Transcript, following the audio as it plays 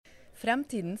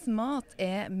Fremtidens mat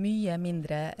mye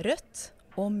mindre rødt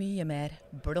og mye mer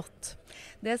blått.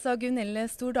 Det sa Gunhild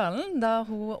Stordalen da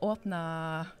hun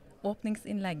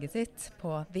åpningsinnlegget sitt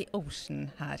på The Ocean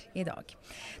her i dag.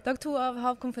 Dag 2 av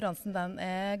havkonferansen den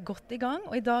godt i gang,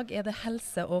 og i dag det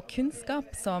helse og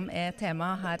kunnskap som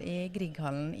tema her i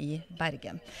Grieghallen i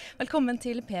Bergen. Velkommen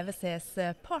til PwCs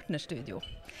partnerstudio.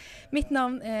 Mitt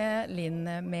navn Linn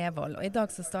Mevold, og i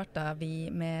dag så starter vi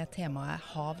med temaet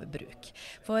havbruk.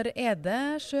 For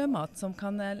det sjømat som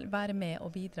kan være med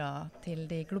og bidra til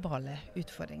de globale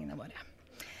utfordringene våre?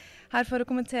 Her for å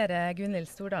kommentere Gunhild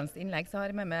Stordalens innlegg så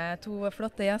har jeg med meg to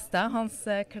flotte gjester. Hans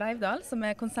Kleivdal, som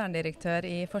konserndirektør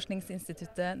i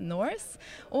forskningsinstituttet Norse,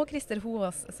 og Christer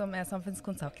Hoaas, som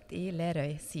samfunnskontakt i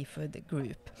Lerøy Seafood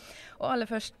Group. Og aller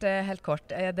først, helt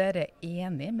kort, dere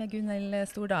enige med Gunhild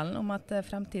Stordalen om at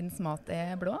fremtidens mat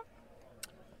blå?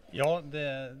 Ja,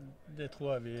 det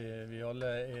tror jeg vi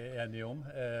alle enige om.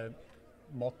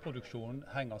 Matproduksjon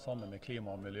henger sammen med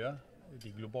klima og miljø. De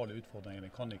globale utfordringene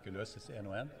kan ikke løses en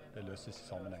og en, det løses i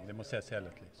sammenheng. Det må ses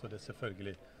helhetlig, så det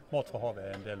selvfølgelig mat fra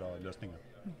havet en del av løsningen.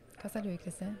 Hva sier du,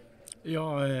 Christer? Ja,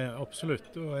 absolutt.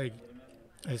 Og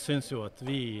jeg synes jo at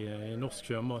vi i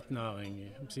norsk sjømatnæring,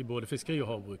 både fiskeri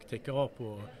og havbruk, tikker av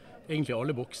på egentlig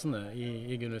alle boksene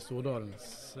i Gunhild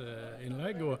Stordalens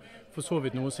innlegg, og for så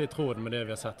vidt noe som i tråd med det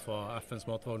vi har sett fra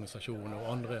FNs matvareorganisasjon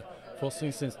og andre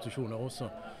forskningsinstitusjoner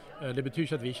også. Det betyr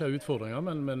ikke at vi ikke har utfordringer,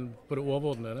 men på det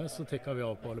overordnede så tikker vi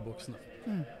av på alle boksene.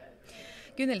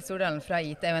 Gunhild Stordalen fra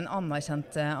IT jo en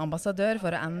anerkjent ambassadør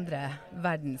for å endre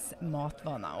verdens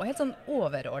matvaner. Og helt sånn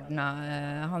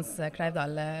overordnet, Hans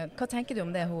Kleivdal, hva tenker du om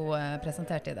det hun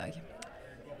presenterte i dag?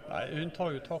 Nei, hun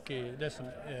tar jo tak i det som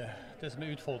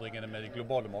utfordringene med de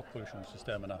globale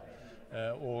matproduksjonssystemene.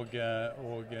 Og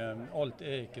alt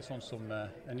ikke sånn som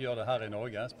en gjør det her i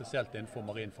Norge, spesielt innenfor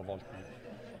marin forvaltning.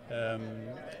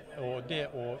 Og det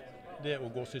å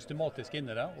gå systematisk inn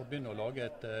i det og begynne å lage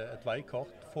et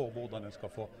veikart for hvordan en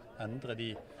skal få endre de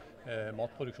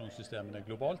matproduksjonssystemene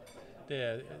globalt,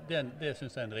 det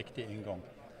synes jeg en riktig inngang.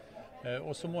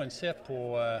 Og så må en se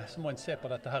på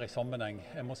dette her i sammenheng.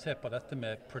 En må se på dette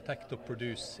med protect og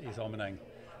produce i sammenheng.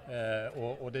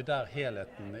 Og det der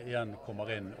helheten igjen kommer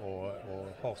inn og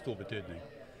har stor betydning.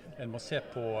 En må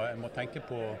tenke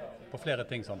på flere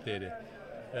ting samtidig.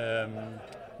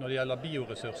 Når det gjelder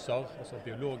bioressurser, altså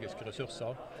biologiske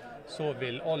ressurser, så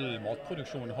vil all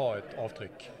matproduksjon ha et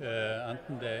avtrykk,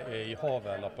 enten det i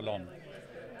havet eller på land.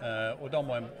 Og da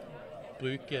må en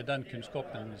bruke den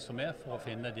kunnskapen som for å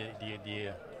finne de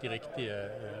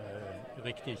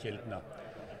riktige kildene.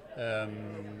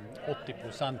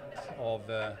 80% av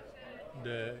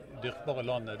det dyrkbare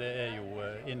landet det jo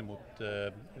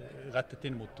rettet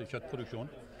inn mot kjøttproduksjon,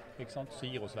 ikke sant? Så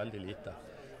gir oss veldig lite.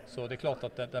 Så det klart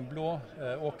at den blå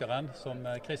åkeren, som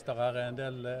Christer en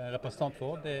del representant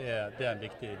for, det en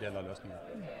viktig del av løsningen.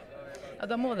 Ja,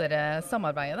 da må dere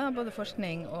samarbeide, både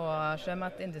forskning og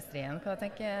sjømatindustrien. Hva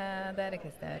tenker dere,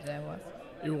 Christer Hoaas?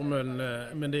 Jo,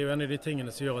 men det jo en av de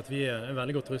tingene som gjør at vi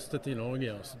veldig godt rustet i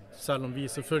Norge. Selv om vi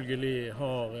selvfølgelig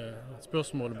har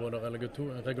spørsmål både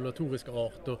regulatorisk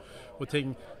art og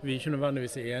ting vi ikke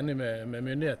nødvendigvis enige med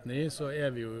myndighetene i, så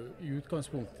vi jo i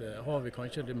utgangspunktet har vi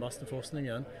kanskje den beste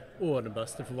forskningen og den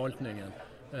beste forvaltningen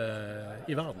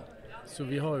i verden. Så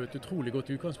vi har jo et utrolig godt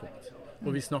utgangspunkt.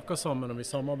 Og vi snakker sammen, og vi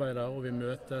samarbeider, og vi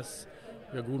møtes,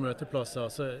 vi har gode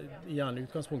møteplasser, så igjen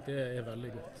utgangspunktet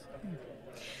veldig godt.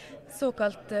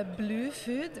 Såkalt Blue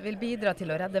Food vil bidra til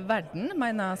å redde verden,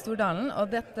 mener Stordalen, og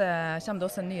dette kommer det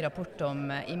også en ny rapport om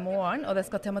i morgen, og det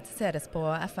skal tematiseres på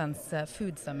FNs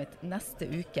Food Summit neste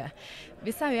uke.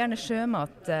 Vi ser jo gjerne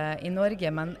sjømat i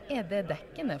Norge, men det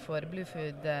dekkende for Blue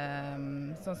Food,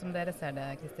 sånn som dere ser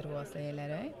det, Christer Hoaas i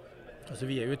Lerøy? Altså,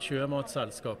 vi jo et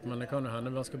sjømatselskap, men det kan jo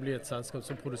hende vi skal bli et selskap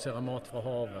som produserer mat fra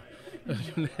havet.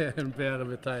 Det en bedre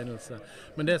betegnelse.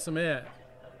 Men det som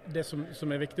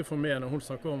viktig for meg når hun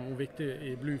snakker om hvor viktig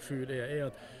i Blue Food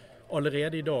at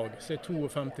allerede i dag så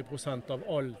 52% av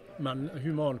all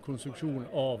human konsum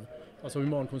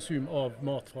av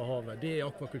mat fra havet, det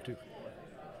akvakultur.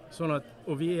 Sånn at,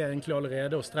 og vi egentlig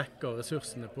allerede og strekker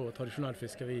ressursene på tradisjonelt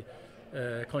fiskeri,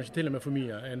 kanskje til og med for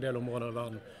mye i en del områder i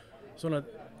verden. Sånn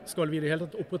at skal vi i det hele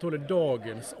tatt opprettholde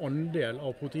dagens andel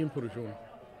av proteinproduksjon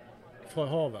fra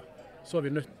havet, så vi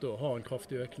nødt til å ha en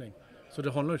kraftig økning. Så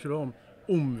det handler ikke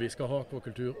om vi skal ha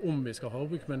akvakultur, om vi skal ha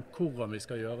havbruk, men hvordan vi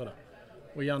skal gjøre det.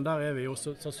 Og igjen, der vi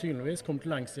også sannsynligvis kommet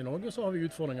lengst i Norge, så har vi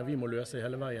utfordringer vi må løse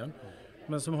hele veien.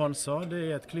 Men som han sa, det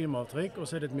et klimaavtrykk, og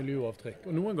så det et miljøavtrykk.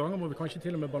 Og noen ganger må vi kanskje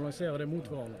til og med balansere det mot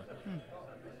hverandre.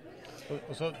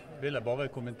 Og så vil jeg bare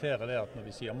kommentere det at når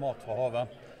vi sier mat fra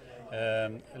havet,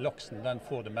 Laksen den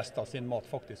får det meste av sin mat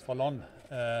faktisk fra land.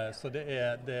 Så det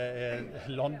er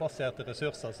landbaserte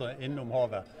ressurser som er innom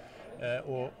havet.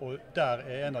 Og der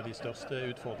er en av de største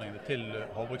utfordringene til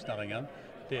havbruksnæringen.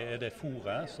 Det er det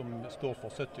fôret som står for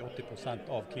 70-80%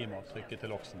 av klimaavtrykket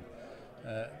til laksen.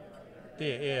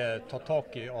 Det er tatt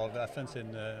tak i av FN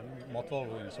sin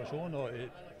matvareorganisasjon,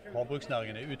 og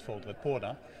havbruksnæringen er utfordret på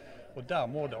det. Og der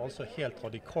må det altså helt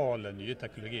radikale nye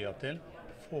teknologier til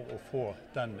for å få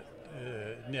den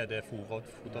ned det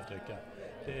fotavtrykket.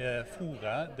 Det er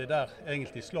fôret, det er der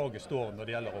egentlig slaget står når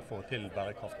det gjelder å få til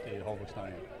bærekraft i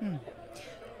havbruksnæringen.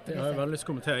 Det har jeg veldig lyst til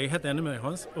å kommentere. Jeg er helt enig med deg,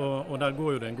 Hans, og der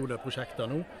går jo det en god del prosjekter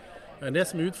nå. Det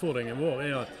som er utfordringen vår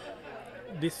er at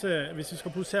hvis vi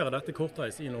skal produsere dette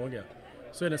kortreist i Norge,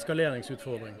 så er det en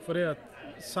skaleringsutfordring. For det at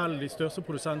selv de største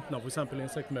produsentene av for eksempel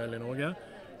insektmel i Norge,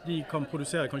 de kan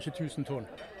produsere kanskje 1000 tonn.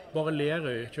 Bare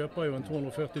Lerøy kjøper jo en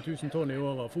 240 000 tonn i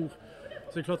året av fôr.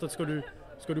 Så det er klart at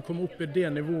skal du komme opp i det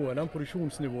nivået, den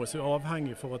produksjonsnivået som er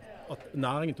avhengig for at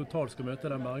næringen totalt skal møte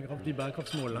de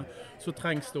bærekraftsmålene, så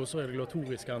trengs det også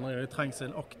regulatoriske endringer. Det trengs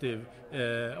en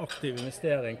aktiv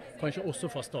investering, kanskje også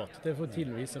fra stat. Det får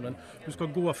tiden vise, men du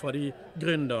skal gå fra de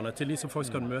gründerne til de som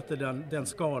faktisk kan møte den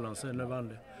skalaen som er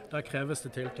nødvendig. Der kreves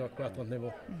det tiltak på et eller annet nivå.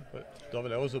 Da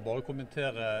vil jeg også bare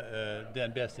kommentere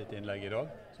DNB sitt innlegg i dag,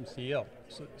 som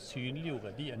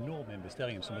synliggjorde de enorme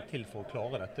investeringene som er til for å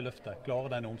klare dette løftet,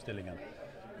 klare denne omstillingen.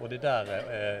 Og det der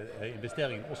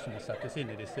investeringen også må settes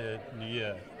inn i disse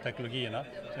nye teknologiene,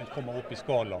 så den kommer opp i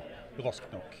skala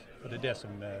raskt nok. Og det er det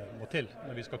som må til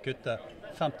når vi skal kutte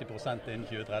 50% innen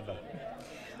 2030.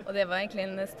 Og det var egentlig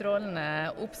en strålende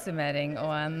oppsummering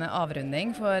og en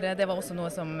avrunding, for det var også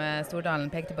noe som Stordalen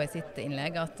pekte på i sitt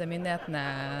innlegg, at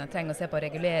myndighetene trenger å se på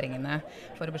reguleringene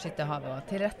for å beskytte havet og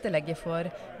tilrettelegge for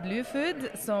Blue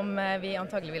Food, som vi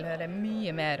antagelig vil høre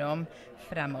mye mer om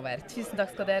fremover. Tusen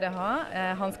takk skal dere ha,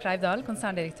 Hans Kleivdal,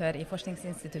 konserndirektør i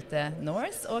Forskningsinstituttet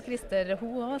Norse, og Christer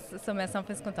Hoås, som er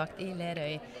samfunnskontakt i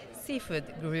Lerøy Seafood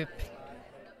Group.